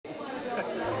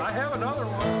have another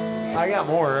one. I got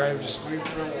more.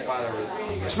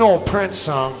 It's an old Prince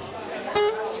song.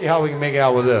 See how we can make it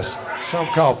out with this.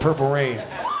 Something called Purple Rain.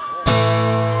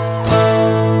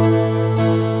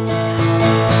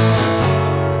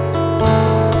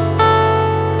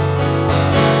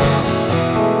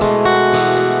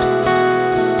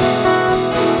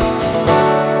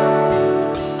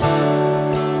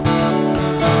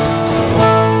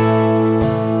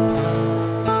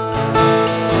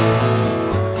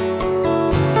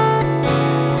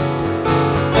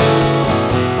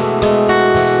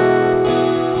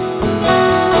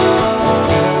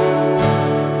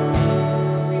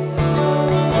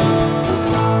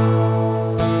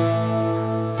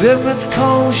 Living to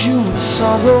cause you in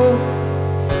sorrow,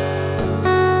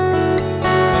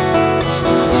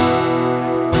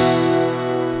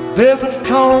 living to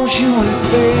cause you in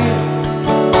pain.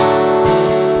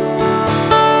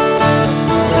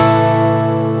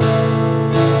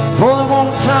 Only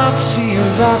one time to see you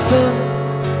laughing,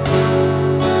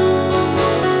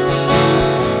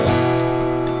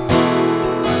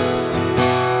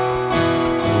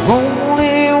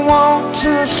 only want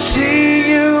to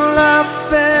see you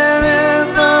laughing in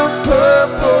the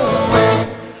purple rain,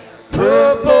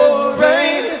 purple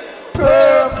rain,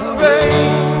 purple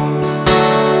rain,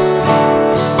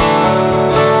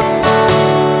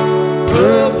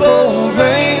 purple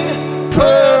rain,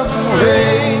 purple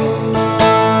rain,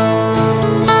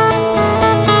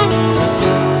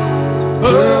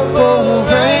 purple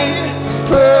rain,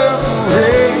 purple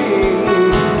rain.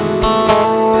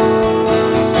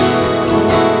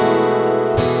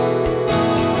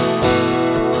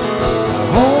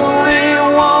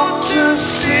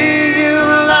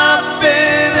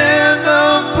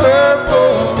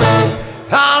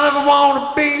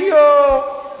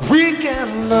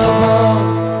 Weekend lover,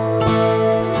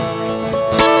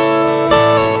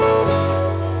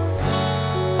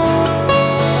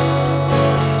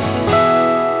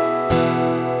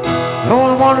 I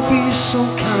only want to be some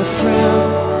kind of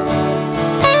friend.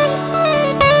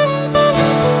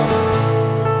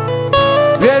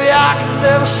 Baby, I can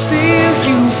never steal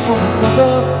you from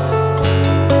another.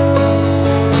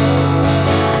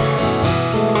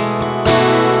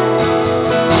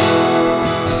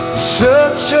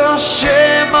 Such a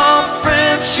shame our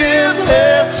friendship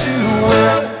had to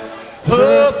end.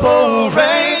 Purple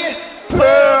rain,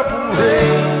 purple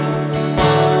rain,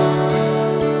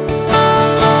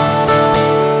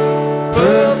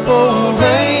 purple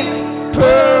rain,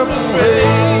 purple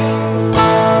rain,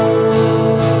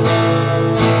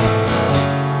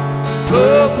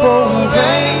 purple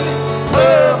rain,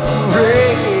 purple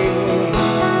rain.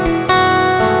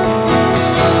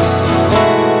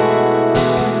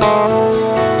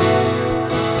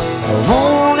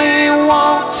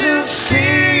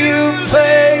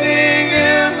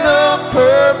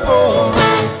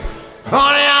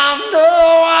 Honey, I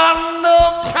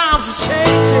know times are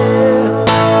changing.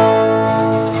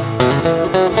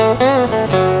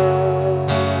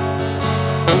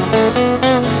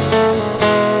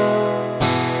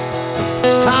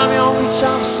 It's time y'all reach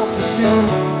out for something new.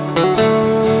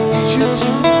 You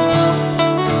too.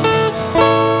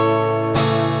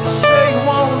 I say you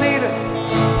won't need it,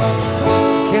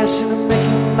 can't seem to make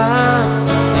you mine.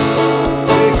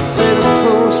 Make a little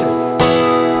closer,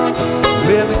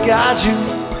 let me guide you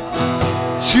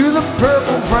to the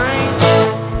purple rain.